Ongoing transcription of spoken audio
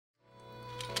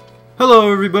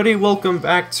Hello everybody, welcome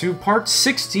back to part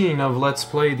 16 of Let's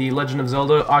Play The Legend of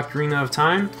Zelda Ocarina of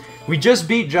Time. We just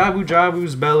beat Jabu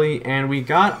Jabu's belly and we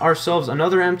got ourselves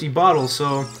another empty bottle,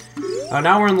 so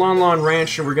now we're in Lon Lon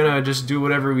Ranch and we're gonna just do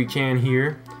whatever we can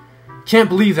here. Can't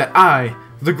believe that I,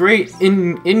 the great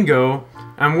Ingo,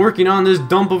 am working on this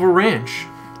dump of a ranch.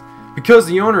 Because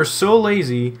the owner is so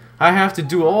lazy, I have to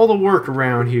do all the work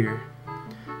around here.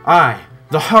 I,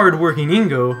 the hard-working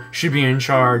Ingo, should be in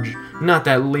charge, not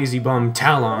that lazy bum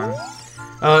Talon.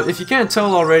 If you can't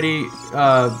tell already,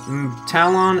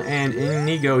 Talon and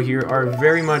Inigo here are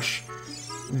very much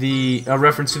the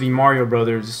reference to the Mario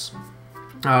Brothers.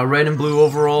 Red and blue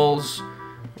overalls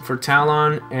for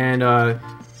Talon, and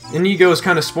Inigo is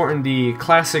kind of sporting the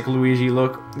classic Luigi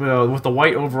look with the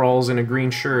white overalls and a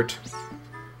green shirt.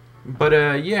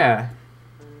 But yeah.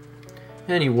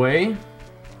 Anyway,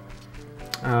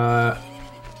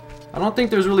 I don't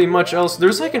think there's really much else.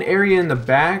 There's like an area in the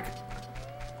back.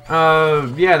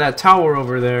 Yeah, that tower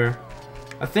over there.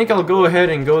 I think I'll go ahead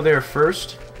and go there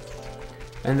first.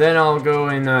 And then I'll go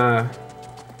and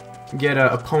get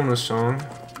a Epona song.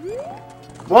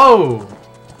 Whoa!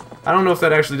 I don't know if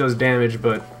that actually does damage,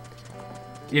 but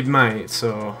it might,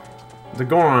 so... The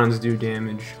Gorons do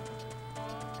damage.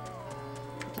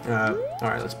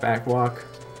 Alright, let's backwalk.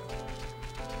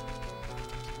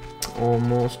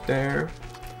 Almost there.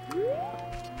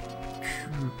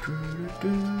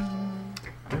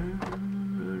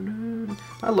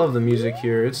 I love the music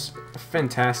here, it's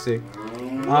fantastic.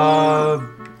 I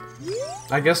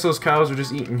guess those cows are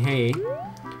just eating hay.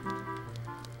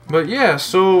 But yeah,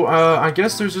 so I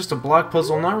guess there's just a block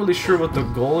puzzle. I'm not really sure what the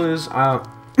goal is. Oh,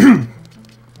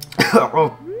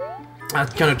 I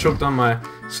kind of choked on my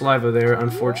saliva there,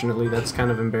 unfortunately. That's kind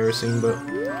of embarrassing, but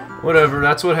whatever,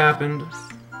 that's what happened.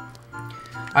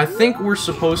 I think we're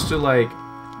supposed to, like,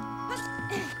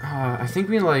 I think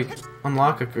we, like,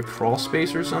 unlock a crawl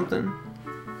space or something.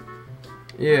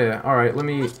 Yeah, alright, let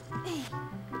me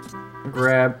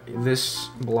grab this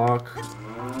block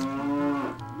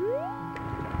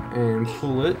and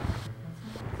pull it.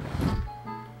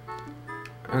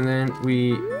 And then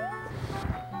we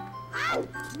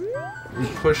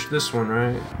push this one,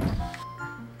 right?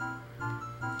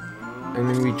 And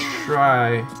then we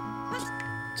try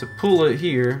to pull it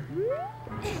here.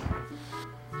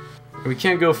 We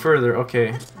can't go further,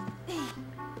 okay.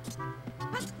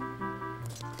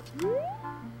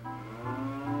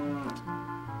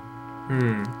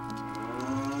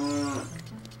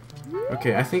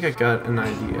 Okay, I think I got an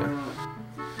idea.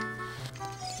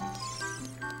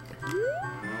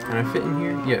 Can I fit in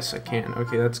here? Yes, I can.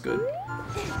 Okay, that's good.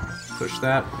 Push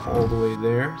that all the way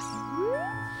there.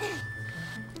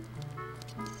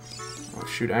 Oh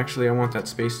shoot, actually I want that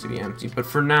space to be empty, but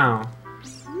for now...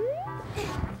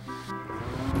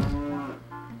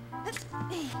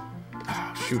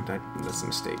 Oh shoot, that's a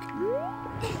mistake.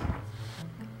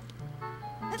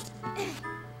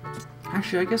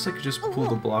 Actually, I guess I could just pull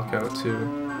the block out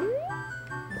too.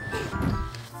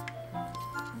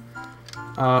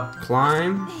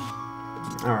 Climb.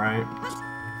 Alright.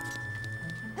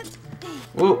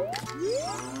 Whoa.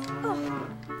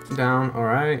 Down,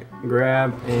 alright.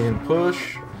 Grab and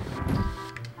push.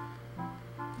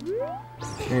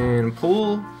 And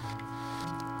pull.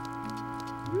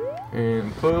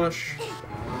 And push.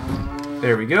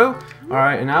 There we go.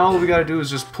 Alright, and now all we gotta do is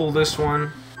just pull this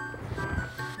one.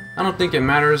 I don't think it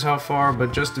matters how far,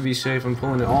 but just to be safe, I'm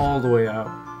pulling it all the way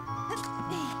out.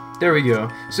 There we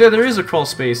go. So yeah, there is a crawl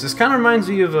space. This kind of reminds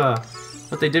me of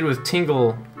what they did with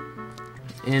Tingle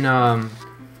in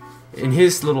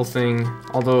his little thing,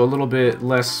 although a little bit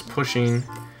less pushing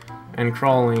and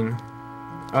crawling.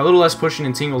 A little less pushing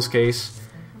in Tingle's case,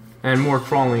 and more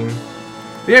crawling.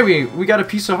 But yeah, we got a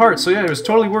piece of heart, so yeah, it was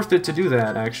totally worth it to do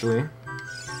that, actually.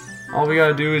 All we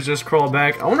gotta do is just crawl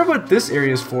back. I wonder what this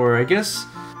area is for. I guess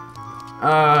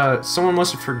someone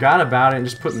must have forgot about it and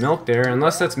just put milk there,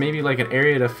 unless that's maybe like an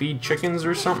area to feed chickens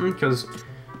or something, because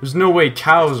there's no way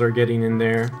cows are getting in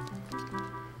there.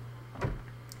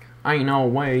 Ain't no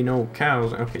way no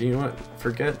cows. Okay, you know what?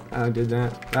 Forget I did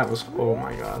that. That was... oh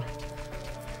my god.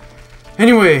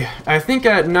 Anyway, I think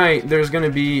at night there's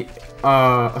gonna be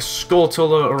a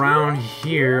Skulltula around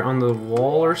here on the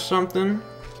wall or something.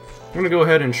 I'm gonna go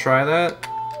ahead and try that.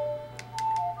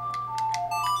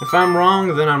 If I'm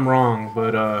wrong, then I'm wrong,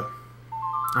 but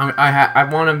I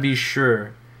want to be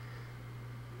sure.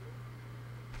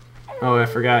 Oh, I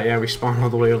forgot. Yeah, we spawned all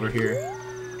the way over here.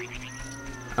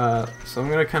 So I'm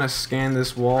gonna kind of scan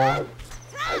this wall.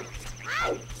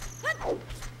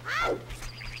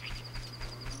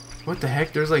 What the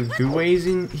heck? There's like gooways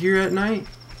in here at night?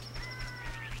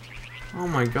 Oh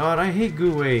my god, I hate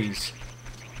Guways.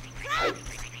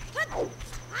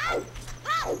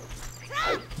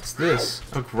 What's this?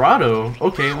 A grotto?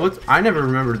 Okay, what? I never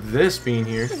remembered this being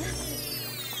here.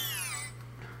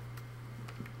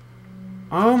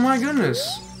 Oh my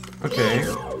goodness. Okay.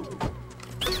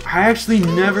 I actually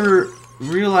never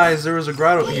realized there was a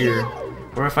grotto here.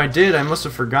 Or if I did, I must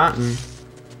have forgotten.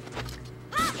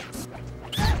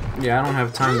 Yeah, I don't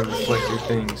have time to reflect your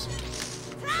things.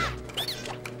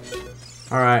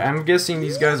 Alright, I'm guessing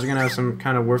these guys are gonna have some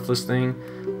kind of worthless thing.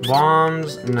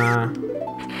 Bombs? Nah.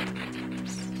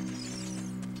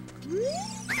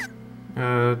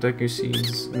 Deku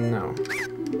seeds? No.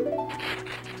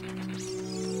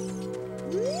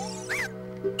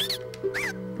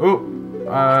 Oh!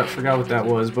 I forgot what that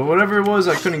was, but whatever it was,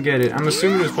 I couldn't get it. I'm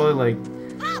assuming it was probably like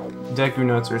Deku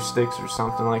nuts or sticks or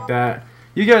something like that.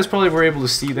 You guys probably were able to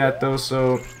see that though,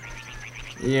 so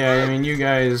yeah, I mean, you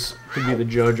guys could be the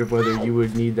judge of whether you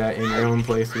would need that in your own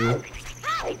playthrough.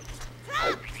 I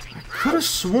could have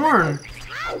sworn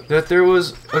that there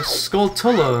was a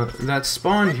Skulltula that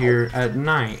spawned here at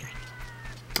night.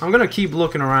 I'm gonna keep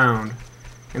looking around,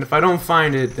 and if I don't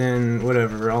find it, then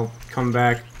whatever, I'll come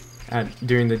back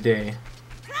during the day.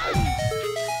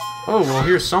 Oh, well,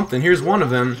 here's something. Here's one of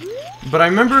them. But I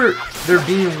remember there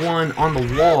being one on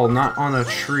the wall, not on a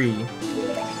tree.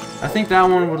 I think that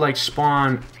one would like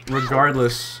spawn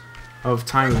regardless of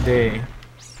time of day.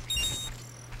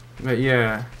 But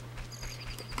yeah.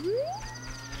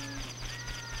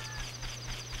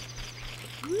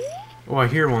 Oh, I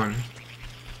hear one.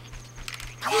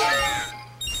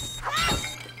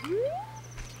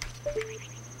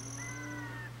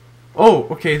 Oh,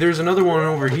 okay, there's another one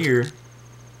over here.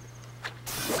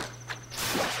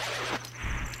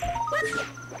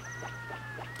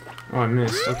 Oh, I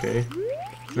missed. Okay.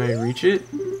 Can I reach it?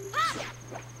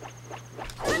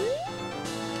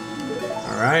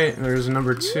 Alright, there's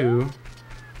number 2.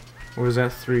 Or was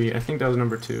that 3? I think that was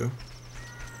number 2.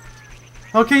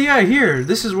 Okay, yeah, here.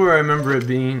 This is where I remember it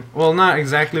being. Well, not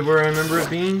exactly where I remember it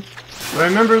being, but I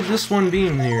remember this one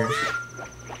being here.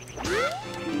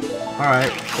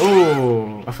 Alright.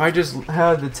 Oh, if I just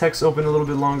had the text open a little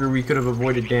bit longer, we could have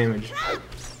avoided damage.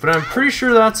 But I'm pretty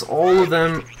sure that's all of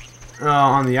them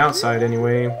on the outside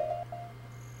anyway.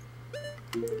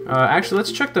 Actually,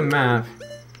 let's check the map.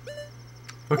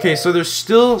 Okay, so there's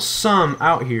still some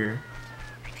out here.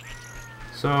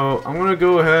 So I'm gonna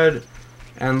go ahead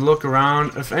and look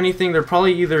around. If anything, they're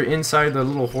probably either inside the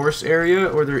little horse area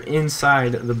or they're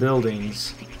inside the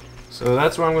buildings. So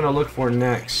that's what I'm gonna look for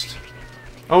next.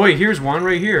 Oh wait, here's one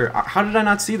right here. How did I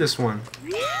not see this one?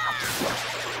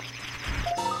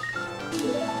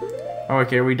 Oh,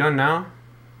 okay, are we done now?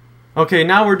 Okay,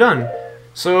 now we're done.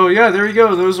 So yeah, there you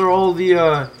go. Those are all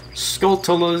the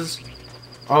Skulltulas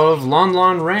of Lon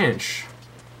Lon Ranch.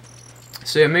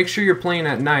 So yeah, make sure you're playing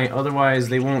at night, otherwise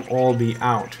they won't all be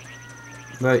out.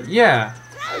 But yeah,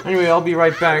 anyway, I'll be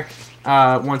right back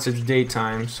once it's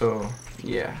daytime, so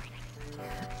yeah.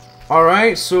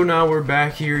 Alright, so now we're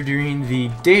back here during the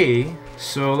day,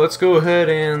 so let's go ahead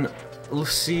and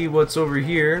see what's over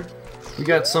here. We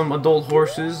got some adult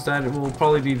horses that will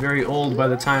probably be very old by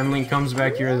the time Link comes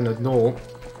back here as an adult.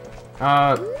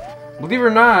 Believe it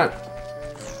or not,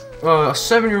 a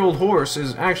 7-year-old horse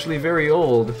is actually very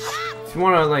old. If you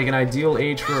want like an ideal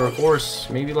age for a horse,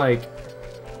 maybe like,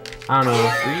 I don't know,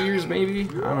 3 years maybe?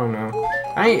 I don't know.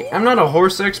 I'm not a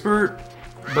horse expert,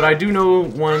 but I do know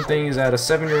one thing is that a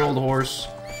 7-year-old horse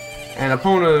and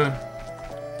Epona,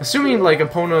 assuming like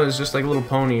Epona is just like a little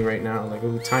pony right now, like a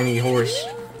little tiny horse,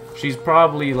 she's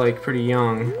probably like pretty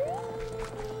young.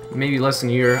 Maybe less than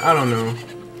a year, I don't know.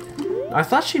 I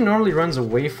thought she normally runs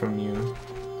away from you.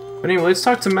 But anyway, let's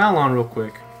talk to Malon real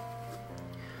quick.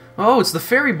 Oh, it's the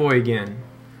fairy boy again.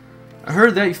 I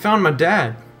heard that you found my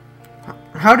dad.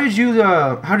 How did you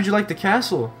like the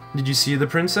castle? Did you see the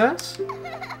princess?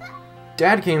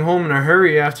 Dad came home in a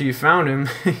hurry after you found him.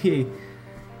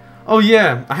 Oh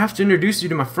yeah, I have to introduce you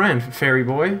to my friend, fairy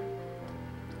boy.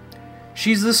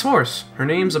 She's this horse. Her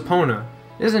name's Epona.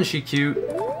 Isn't she cute?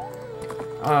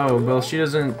 Oh, well, she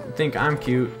doesn't think I'm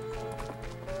cute.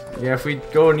 Yeah, if we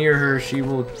go near her, she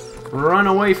will run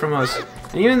away from us.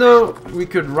 And even though we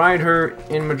could ride her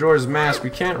in Majora's Mask, we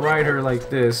can't ride her like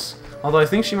this. Although I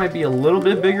think she might be a little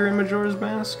bit bigger in Majora's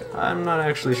Mask. I'm not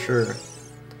actually sure.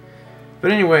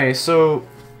 But anyway, so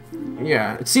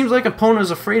yeah, it seems like Epona's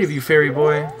afraid of you, fairy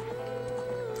boy.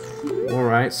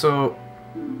 Alright, so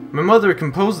my mother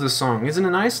composed this song. Isn't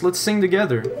it nice? Let's sing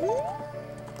together.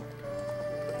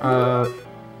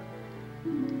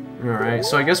 Alright,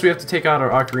 so I guess we have to take out our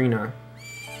ocarina.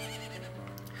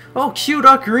 Oh, cute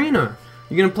ocarina!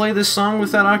 You gonna play this song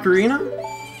with that ocarina?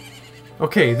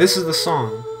 Okay, this is the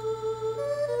song.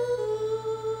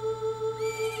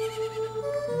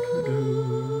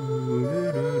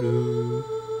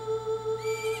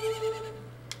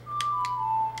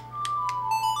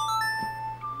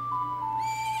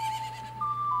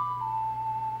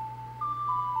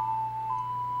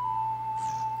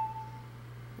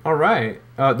 Alright,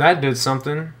 that did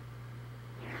something.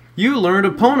 You learned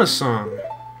a Pona song.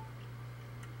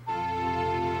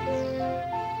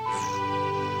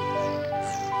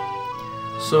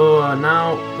 So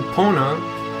now Epona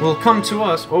will come to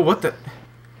us. Oh, what the?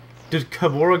 Did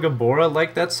Kabora Gabora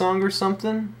like that song or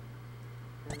something?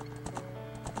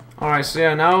 Alright, so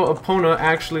yeah, now Epona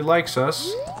actually likes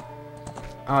us.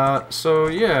 So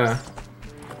yeah,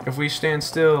 if we stand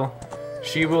still,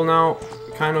 she will now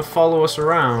kind of follow us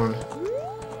around.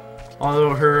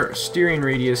 Although her turn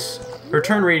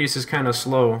radius is kind of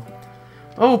slow.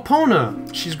 Oh,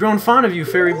 Epona! She's grown fond of you,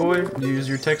 fairy boy. Use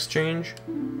your text change.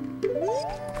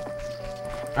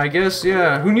 I guess,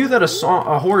 yeah. Who knew that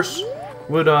a horse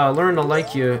would learn to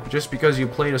like you just because you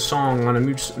played a song on a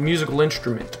musical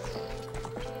instrument?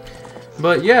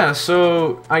 But yeah,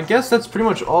 so I guess that's pretty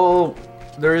much all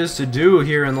there is to do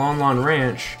here in Lon Lon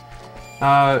Ranch.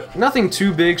 Nothing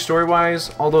too big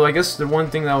story-wise, although I guess the one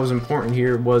thing that was important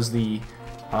here was the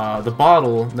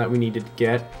bottle that we needed to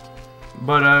get.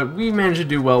 But we managed to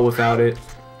do well without it.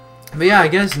 But yeah, I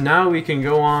guess now we can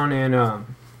go on and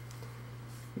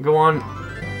go on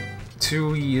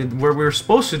to where we were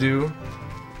supposed to do.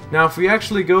 Now, if we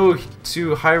actually go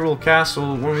to Hyrule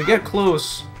Castle, when we get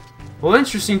close, well, the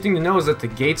interesting thing to know is that the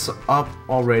gate's up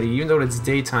already, even though it's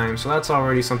daytime, so that's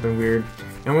already something weird.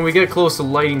 And when we get close, the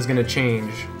lighting's gonna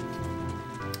change.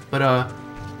 But,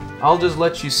 I'll just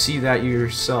let you see that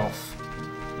yourself.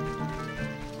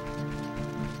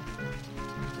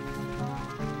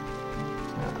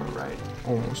 Alright,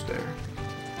 almost there.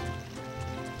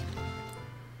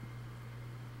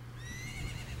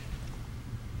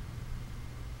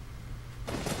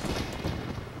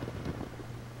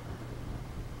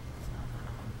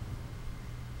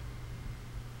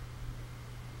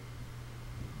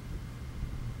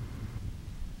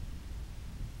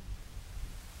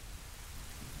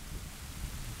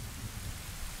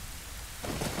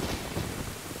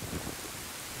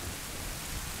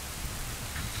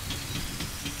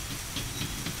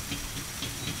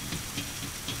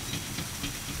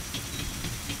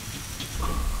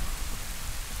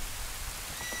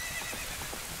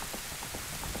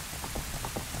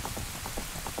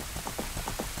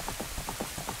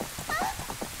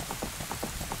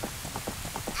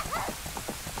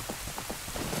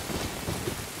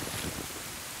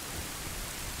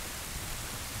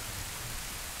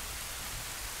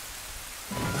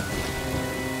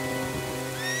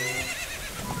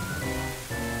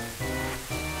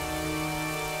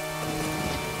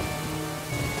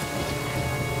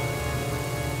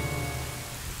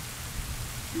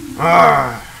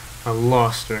 Ah, I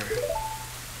lost her.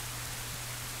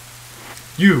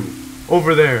 You,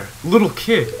 over there, little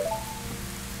kid.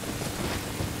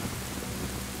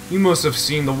 You must have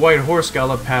seen the white horse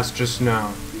gallop past just now.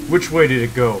 Which way did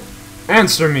it go?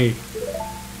 Answer me!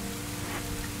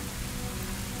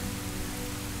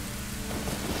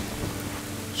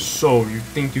 So, you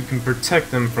think you can protect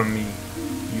them from me?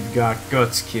 You've got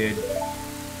guts, kid.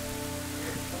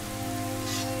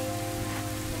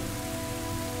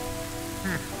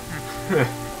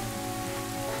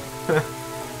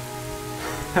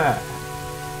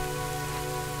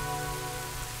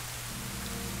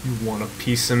 You want a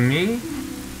piece of me?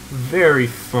 Very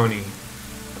funny.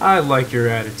 I like your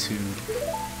attitude.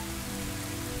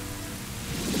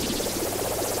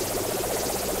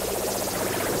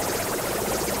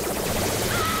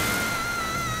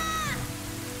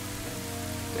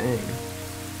 Dang.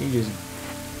 He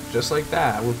just like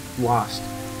that, we're lost.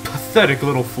 Pathetic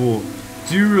little fool.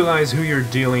 Do you realize who you're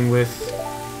dealing with?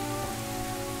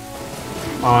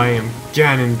 I am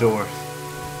Ganondorf,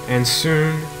 and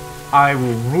soon I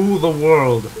will rule the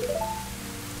world.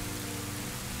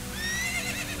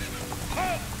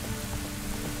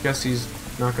 Guess he's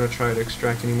not gonna try to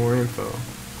extract any more info.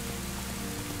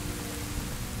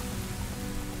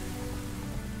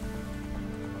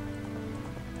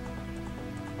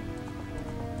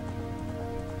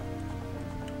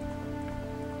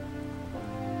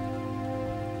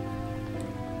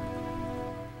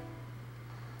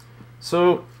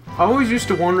 So, I always used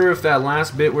to wonder if that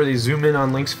last bit where they zoom in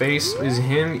on Link's face is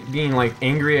him being like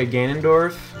angry at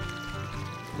Ganondorf,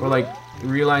 or like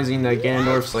realizing that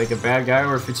Ganondorf's like a bad guy,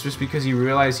 or if it's just because he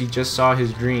realized he just saw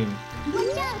his dream.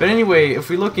 But anyway, if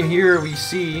we look in here, we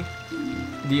see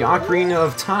the Ocarina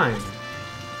of Time,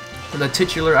 the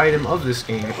titular item of this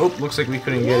game. Oh, looks like we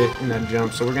couldn't get it in that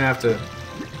jump, so we're gonna have to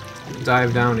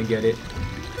dive down to get it.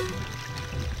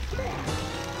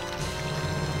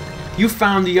 You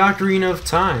found the Ocarina of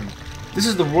Time. This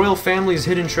is the royal family's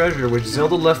hidden treasure which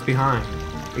Zelda left behind.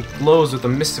 It glows with a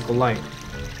mystical light.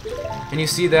 And you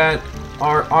see that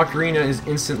our ocarina is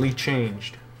instantly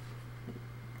changed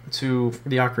to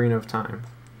the Ocarina of Time.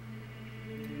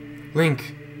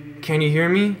 Link, can you hear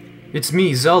me? It's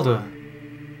me, Zelda.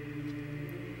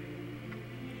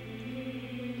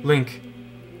 Link,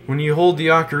 when you hold the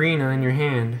ocarina in your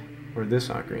hand, or this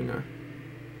ocarina,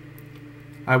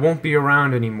 I won't be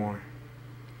around anymore.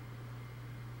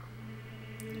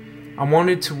 I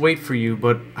wanted to wait for you,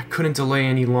 but I couldn't delay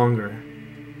any longer.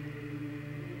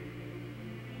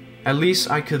 At least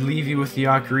I could leave you with the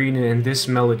ocarina and this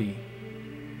melody.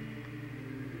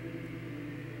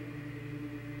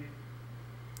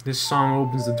 This song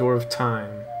opens the door of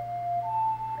time.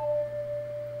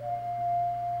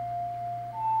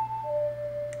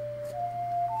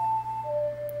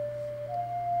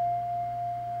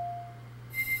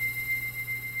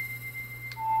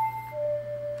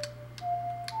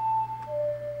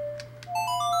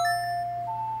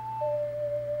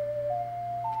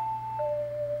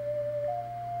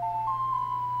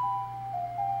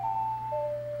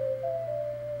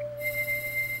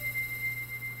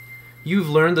 You've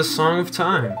learned the Song of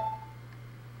Time.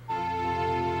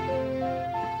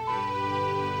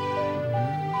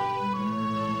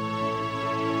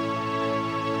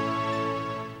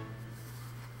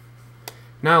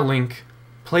 Now, Link,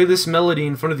 play this melody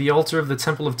in front of the altar of the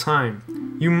Temple of Time.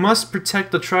 You must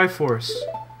protect the Triforce.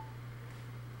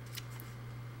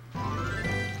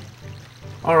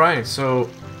 Alright, so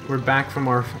we're back from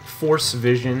our Force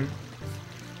Vision.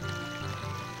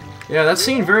 Yeah, that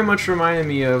scene very much reminded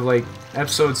me of, like,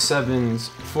 Episode 7's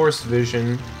Force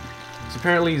Vision. So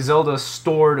apparently Zelda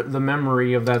stored the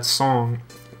memory of that song,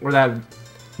 or that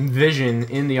vision,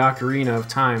 in the Ocarina of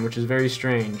Time, which is very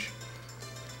strange.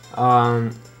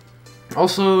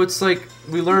 Also, it's like,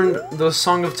 we learned the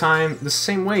Song of Time the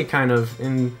same way, kind of,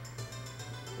 in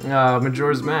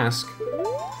Majora's Mask.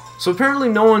 So apparently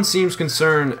no one seems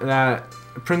concerned that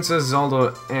Princess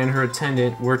Zelda and her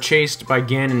attendant were chased by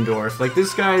Ganondorf. Like,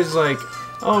 this guy's like,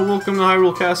 oh, welcome to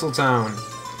Hyrule Castle Town.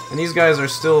 And these guys are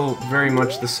still very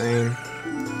much the same.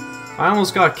 I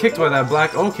almost got kicked by that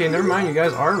black... Okay, never mind, you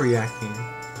guys are reacting.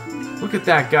 Look at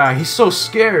that guy, he's so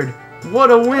scared. What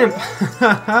a wimp!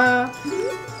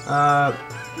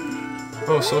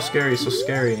 Oh, so scary, so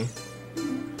scary.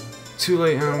 Too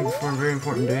late before a very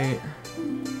important date.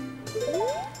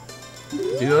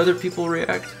 Do other people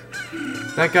react?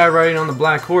 That guy riding on the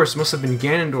black horse must have been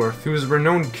Ganondorf, who is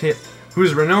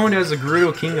renowned as the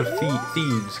Gerudo King of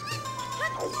Thieves.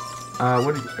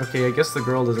 Okay, I guess the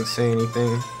girl doesn't say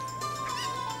anything.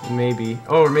 Maybe.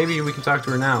 Oh, or maybe we can talk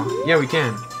to her now. Yeah, we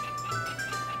can.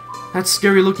 That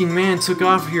scary-looking man took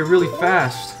off here really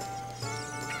fast.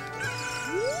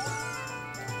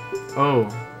 Oh,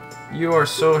 you are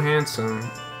so handsome.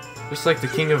 Just like the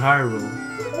King of Hyrule.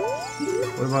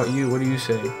 What about you? What do you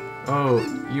say? Oh,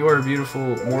 you are beautiful,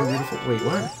 more beautiful. Wait,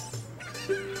 what?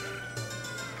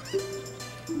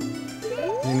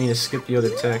 I didn't mean to skip the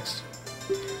other text.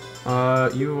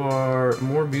 You are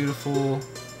more beautiful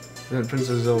than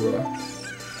Princess Zelda.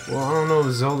 Well, I don't know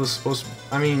if Zelda's supposed to...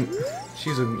 I mean,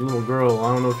 she's a little girl.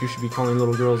 I don't know if you should be calling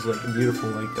little girls, like, beautiful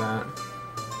like that.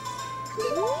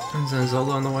 And then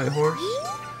Zelda on the white horse.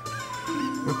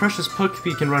 My precious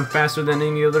Puckpea can run faster than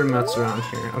any other nuts around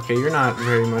here. Okay, you're not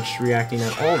very much reacting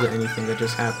at all to anything that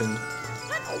just happened.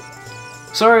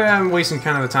 Sorry I'm wasting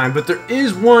kind of the time, but there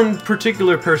is one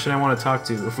particular person I want to talk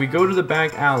to. If we go to the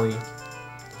back alley,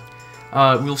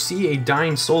 we'll see a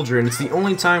dying soldier, and it's the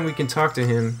only time we can talk to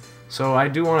him, so I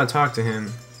do want to talk to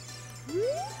him.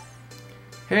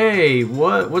 Hey,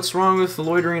 what's wrong with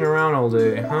loitering around all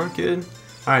day, huh, kid?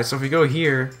 Alright, so if we go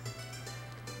here...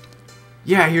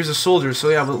 Yeah, here's a soldier, so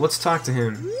yeah, but let's talk to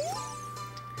him.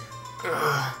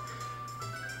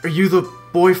 Are you the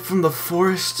boy from the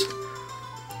forest?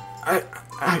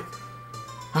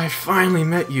 I finally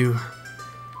met you.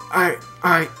 I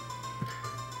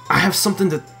have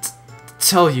something to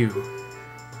tell you.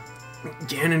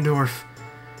 Ganondorf,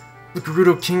 the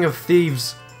Gerudo King of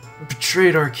Thieves,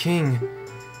 betrayed our king.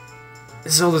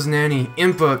 Zelda's nanny,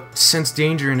 Impa, sensed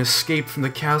danger and escaped from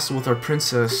the castle with our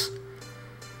princess.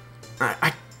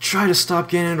 I tried to stop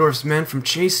Ganondorf's men from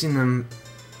chasing them,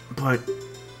 but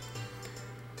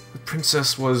the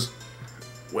princess was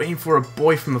waiting for a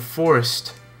boy from the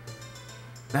forest.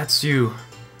 That's you.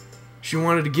 She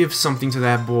wanted to give something to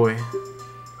that boy.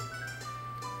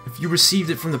 If you received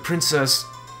it from the princess,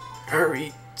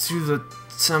 hurry to the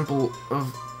Temple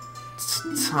of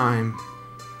Time.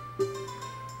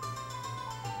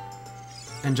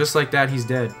 And just like that, he's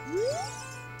dead.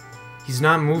 He's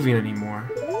not moving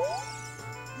anymore.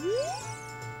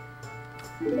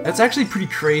 That's actually pretty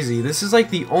crazy. This is like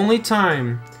the only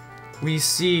time we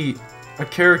see a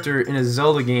character in a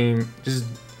Zelda game just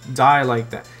die like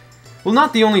that. Well,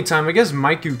 not the only time. I guess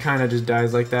Maiku kind of just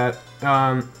dies like that.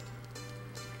 But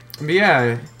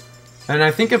yeah. And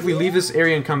I think if we leave this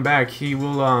area and come back, he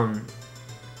will,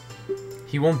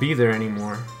 he won't be there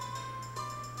anymore.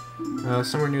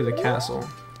 Somewhere near the castle.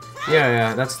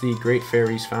 Yeah, that's the Great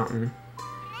Fairy's Fountain.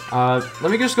 Let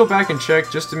me just go back and check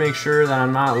just to make sure that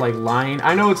I'm not, like, lying.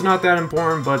 I know it's not that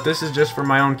important, but this is just for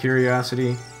my own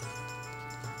curiosity.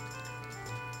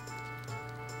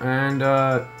 And,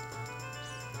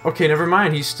 okay, never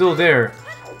mind, he's still there.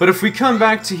 But if we come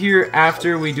back to here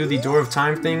after we do the Door of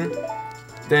Time thing,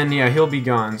 then, yeah, he'll be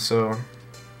gone, so...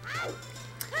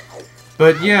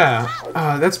 But, yeah,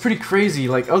 that's pretty crazy.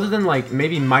 Like, other than, like,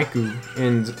 maybe Maiku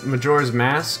in Majora's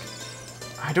Mask,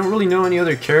 I don't really know any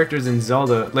other characters in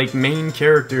Zelda, like main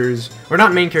characters, or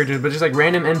not main characters, but just like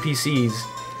random NPCs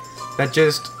that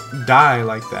just die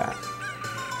like that.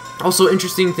 Also,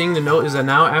 interesting thing to note is that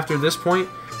now, after this point,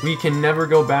 we can never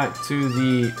go back to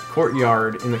the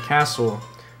courtyard in the castle.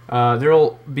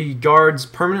 There'll be guards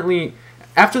permanently,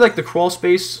 after like the crawl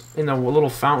space in the little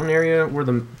fountain area, where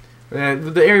the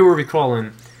area where we crawl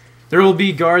in, there will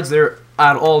be guards there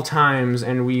at all times,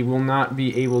 and we will not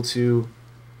be able to,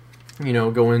 you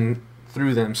know, going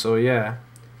through them, so yeah.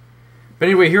 But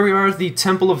anyway, here we are at the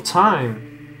Temple of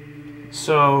Time.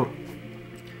 So,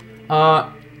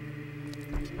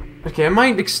 okay, I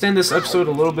might extend this episode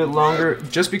a little bit longer,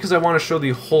 just because I want to show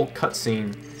the whole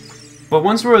cutscene. But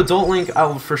once we're Adult Link,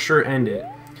 I'll for sure end it.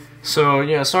 So,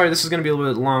 yeah, sorry, this is going to be a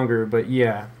little bit longer, but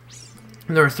yeah.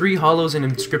 There are 3 hollows and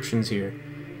inscriptions here.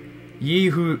 Ye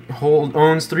who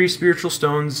owns 3 spiritual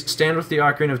stones, stand with the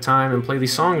Ocarina of Time and play the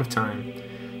Song of Time.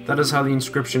 That is how the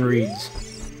inscription reads.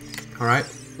 Alright,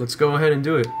 let's go ahead and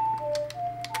do it.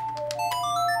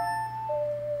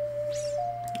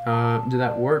 Did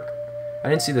that work? I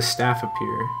didn't see the staff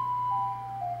appear.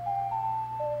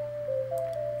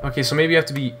 Okay, so maybe you have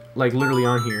to be, like, literally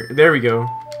on here. There we go.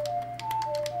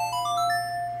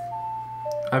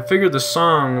 I figured the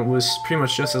song was pretty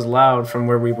much just as loud from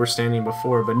where we were standing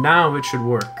before, but now it should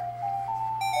work.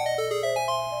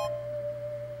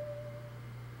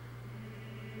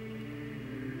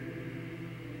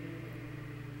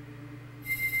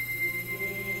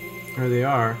 There they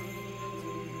are.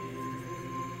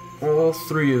 All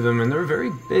 3 of them, and they're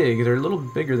very big. They're a little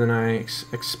bigger than I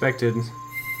expected.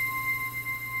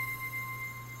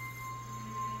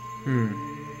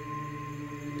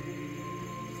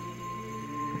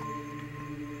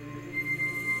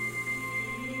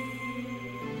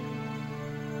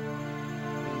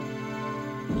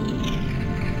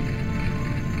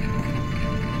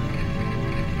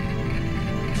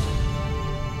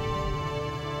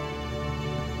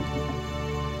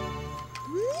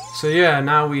 So yeah,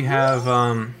 now we have,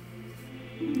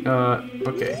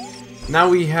 okay. Now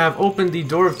we have opened the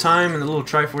Door of Time and the little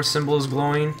Triforce symbol is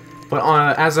glowing. But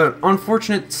as an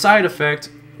unfortunate side effect,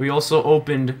 we also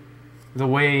opened the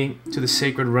way to the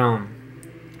Sacred Realm.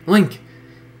 Link,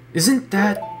 isn't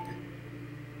that...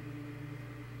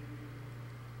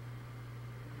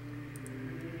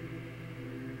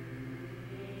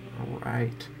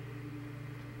 Alright.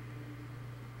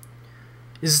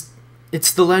 It's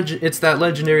that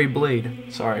legendary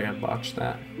blade. Sorry, I botched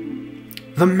that.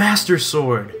 The Master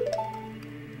Sword.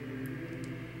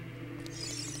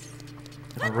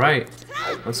 Alright.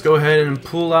 Let's go ahead and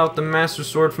pull out the Master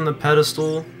Sword from the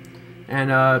pedestal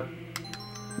and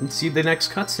see the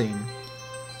next cutscene.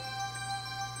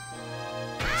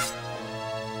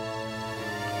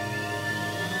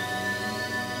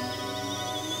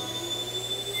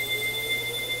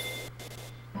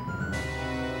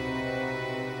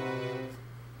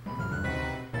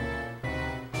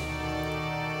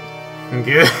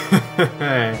 Good.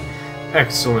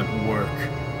 Excellent work.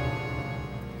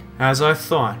 As I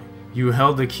thought, you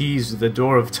held the keys to the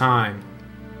Door of Time.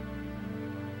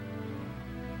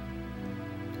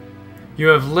 You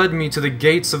have led me to the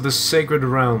gates of the Sacred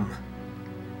Realm.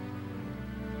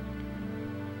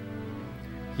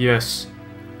 Yes,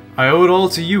 I owe it all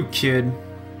to you, kid.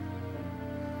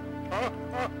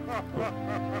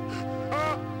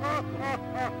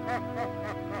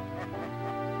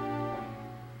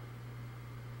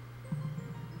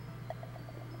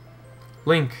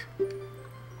 Link.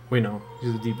 Wait, no.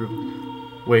 He's the deeper.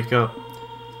 Wake up.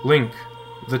 Link,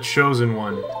 the chosen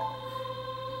one.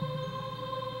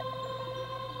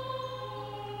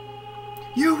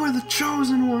 were the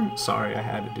chosen one. Sorry, I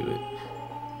had to do it.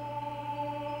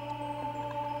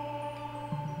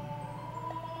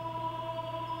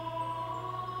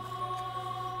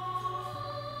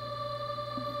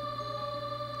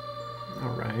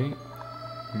 Alright.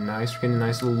 Nice, we're getting a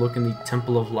nice little look in the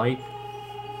Temple of Light.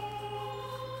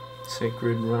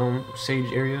 Sacred Realm,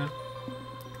 Sage area.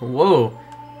 Whoa!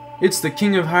 It's the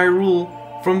King of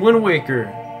Hyrule from Wind Waker!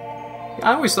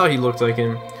 I always thought he looked like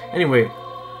him. Anyway,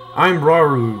 I'm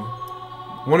Rauru,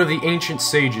 one of the ancient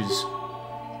sages.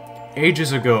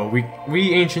 Ages ago,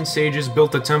 we ancient sages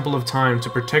built the Temple of Time to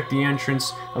protect the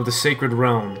entrance of the Sacred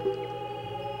Realm.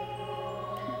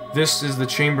 This is the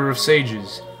Chamber of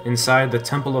Sages, inside the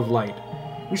Temple of Light.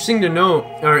 Interesting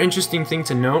thing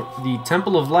to note, the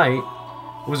Temple of Light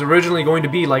was originally going to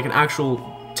be like an actual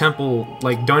temple,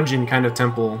 like dungeon kind of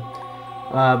temple,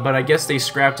 but I guess they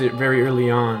scrapped it very early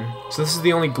on. So this is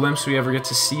the only glimpse we ever get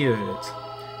to see of it.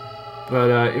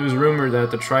 But it was rumored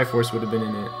that the Triforce would have been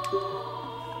in it,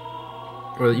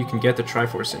 or that you can get the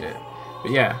Triforce in it.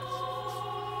 But yeah,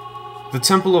 the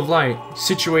Temple of Light,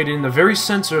 situated in the very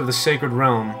center of the Sacred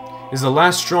Realm, is the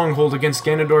last stronghold against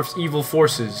Ganondorf's evil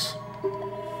forces.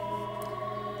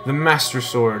 The Master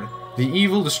Sword, the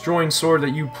evil destroying sword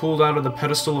that you pulled out of the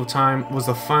pedestal of time, was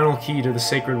the final key to the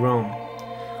Sacred Realm.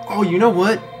 Oh, you know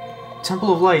what?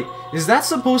 Temple of Light, is that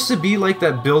supposed to be like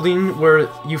that building where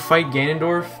you fight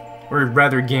Ganondorf, or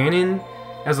rather Ganon,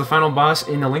 as the final boss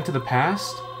in A Link to the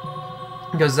Past?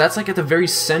 Because that's like at the very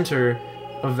center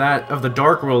of the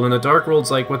Dark World, and the Dark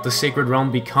World's like what the Sacred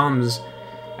Realm becomes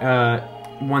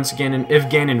once Ganon, if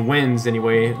Ganon wins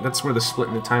anyway. That's where the split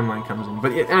in the timeline comes in.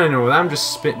 But I don't know, I'm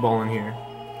just spitballing here.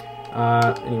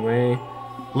 Anyway,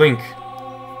 Link,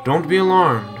 don't be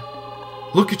alarmed.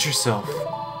 Look at yourself.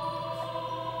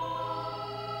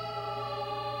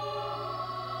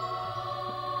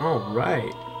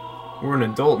 Alright, we're an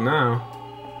adult now.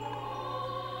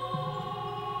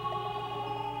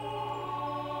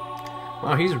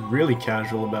 Wow, he's really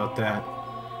casual about that.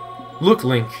 Look,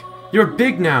 Link, you're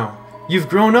big now. You've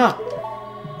grown up.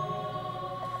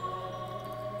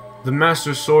 The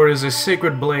Master Sword is a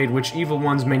sacred blade which evil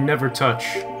ones may never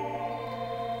touch.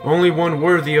 Only one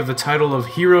worthy of the title of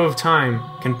Hero of Time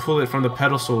can pull it from the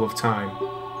pedestal of time.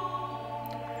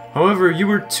 However, you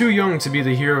were too young to be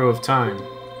the Hero of Time.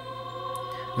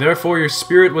 Therefore, your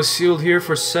spirit was sealed here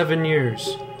for 7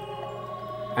 years.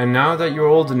 And now that you're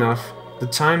old enough, the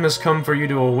time has come for you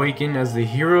to awaken as the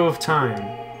Hero of Time.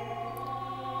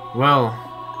 Well,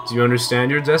 do you understand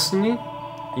your destiny?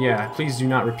 Yeah, please do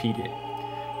not repeat it.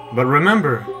 But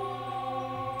remember,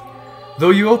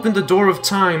 though you opened the door of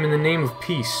time in the name of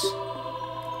peace,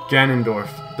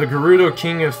 Ganondorf, the Gerudo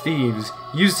King of Thieves,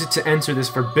 used it to enter this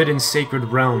forbidden sacred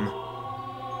realm.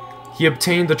 He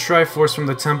obtained the Triforce from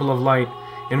the Temple of Light,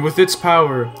 and with its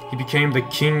power, he became the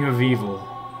King of Evil.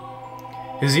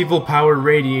 His evil power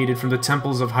radiated from the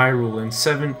temples of Hyrule,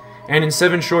 and in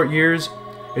 7 short years,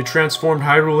 it transformed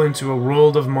Hyrule into a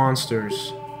world of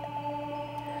monsters.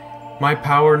 My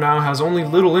power now has only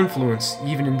little influence,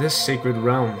 even in this sacred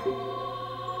realm.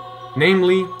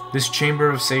 Namely, this Chamber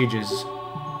of Sages.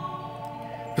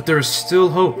 But there is still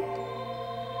hope.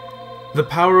 The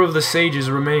power of the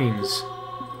sages remains.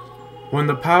 When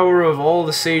the power of all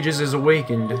the sages is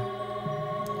awakened,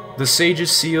 the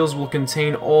sages' seals will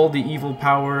contain all the evil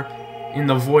power in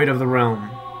the void of the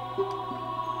realm.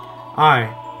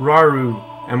 I, Rauru,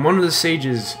 am one of the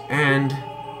sages, and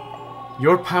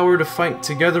your power to fight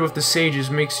together with the sages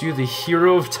makes you the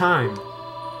Hero of Time.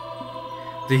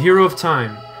 The Hero of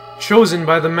Time, chosen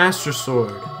by the Master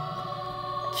Sword.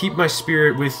 Keep my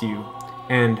spirit with you,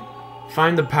 and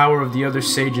find the power of the other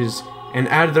sages, and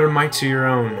add their might to your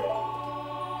own.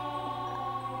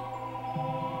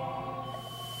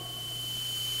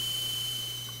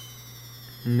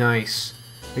 Nice.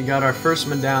 We got our first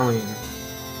medallion.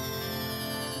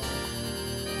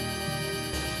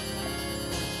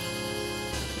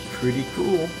 Pretty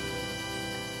cool.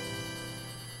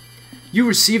 You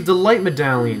received the Light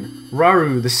Medallion.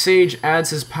 Rauru, the sage, adds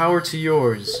his power to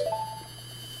yours.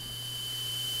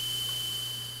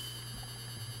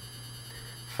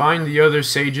 Find the other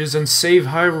sages and save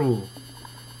Hyrule.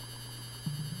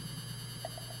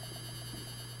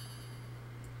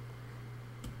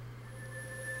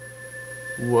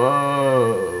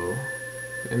 Whoa.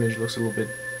 The image looks a little bit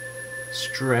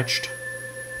stretched.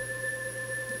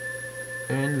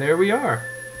 And there we are.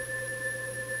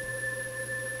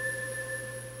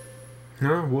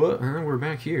 Huh? What? Huh? We're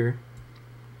back here.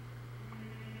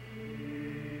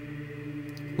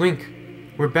 Link,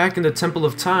 we're back in the Temple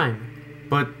of Time.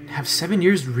 But have 7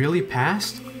 years really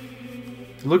passed?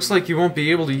 It looks like you won't be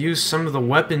able to use some of the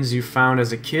weapons you found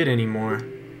as a kid anymore.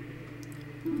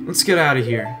 Let's get out of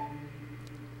here.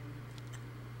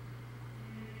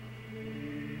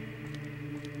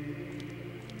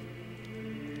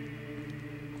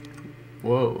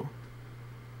 Whoa.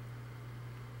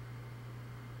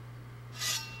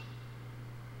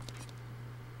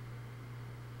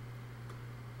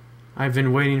 I've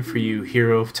been waiting for you,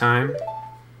 hero of time.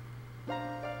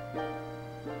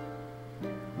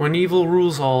 When evil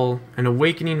rules all, an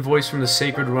awakening voice from the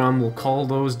sacred realm will call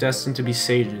those destined to be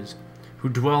sages, who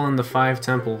dwell in the 5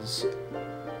 temples.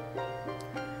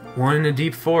 One in a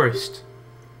deep forest,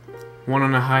 one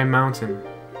on a high mountain,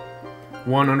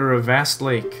 one under a vast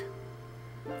lake,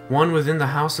 one within the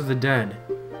house of the dead,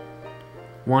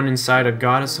 one inside a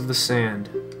goddess of the sand.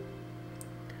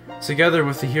 Together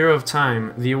with the hero of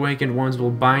time, the awakened ones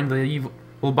will bind the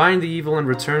evil and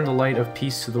return the light of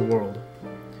peace to the world.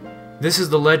 This is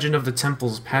the legend of the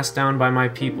temples passed down by my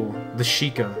people, the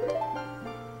Sheikah.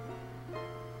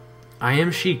 I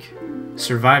am Sheik,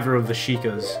 survivor of the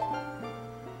Sheikahs.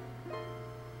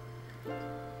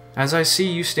 As I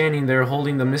see you standing there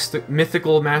holding the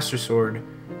mythical Master Sword,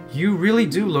 you really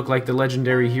do look like the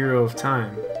legendary hero of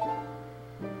time.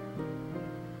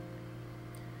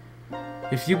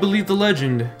 If you believe the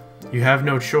legend, you have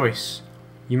no choice.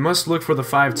 You must look for the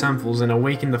 5 temples and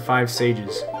awaken the 5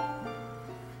 sages.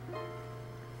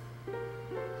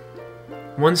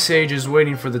 One sage is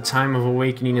waiting for the time of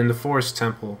awakening in the forest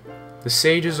temple. The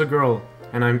sage is a girl,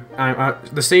 and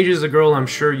the sage is a girl I'm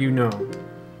sure you know.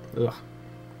 Ugh.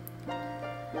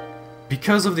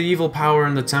 Because of the evil power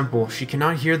in the temple, she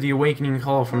cannot hear the awakening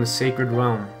call from the sacred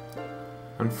realm.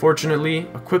 Unfortunately,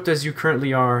 equipped as you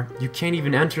currently are, you can't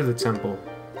even enter the temple.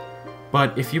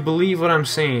 But if you believe what I'm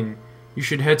saying, you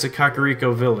should head to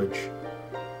Kakariko Village.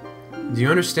 Do you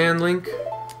understand, Link?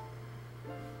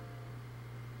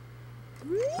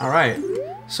 Alright,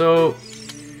 so,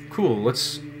 cool,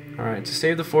 alright, to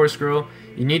save the forest girl,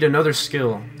 you need another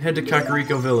skill. Head to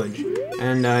Kakariko Village,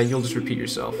 and you'll just repeat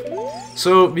yourself.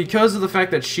 So, because of the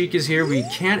fact that Sheik is here, we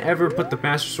can't ever put the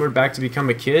Master Sword back to become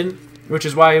a kid, which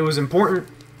is why it was important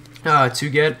to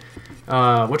get,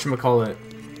 whatchamacallit,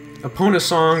 Epona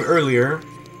song earlier.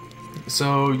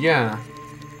 So, yeah,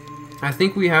 I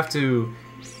think we have to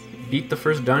beat the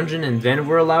first dungeon, and then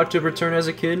we're allowed to return as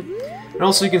a kid. And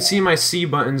also you can see my C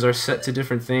buttons are set to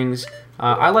different things.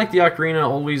 I like the Ocarina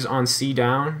always on C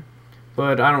down,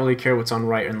 but I don't really care what's on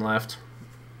right and left.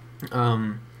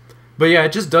 But yeah,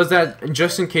 it just does that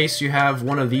just in case you have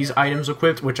one of these items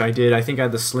equipped, which I did. I think I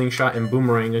had the slingshot and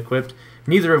boomerang equipped,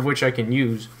 neither of which I can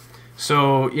use.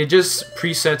 So it just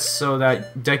presets so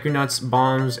that Deku Nuts,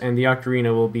 bombs, and the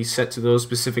Ocarina will be set to those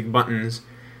specific buttons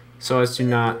so as to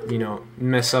not, you know,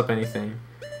 mess up anything.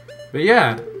 But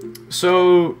yeah,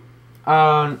 so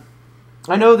I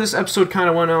know this episode kind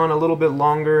of went on a little bit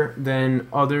longer than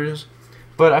others,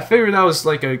 but I figured that was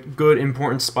like a good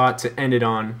important spot to end it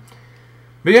on.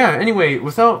 But yeah, anyway,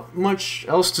 without much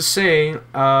else to say,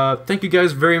 thank you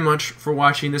guys very much for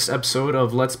watching this episode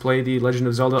of Let's Play The Legend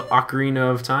of Zelda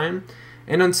Ocarina of Time.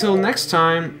 And until next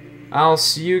time, I'll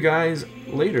see you guys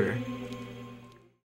later.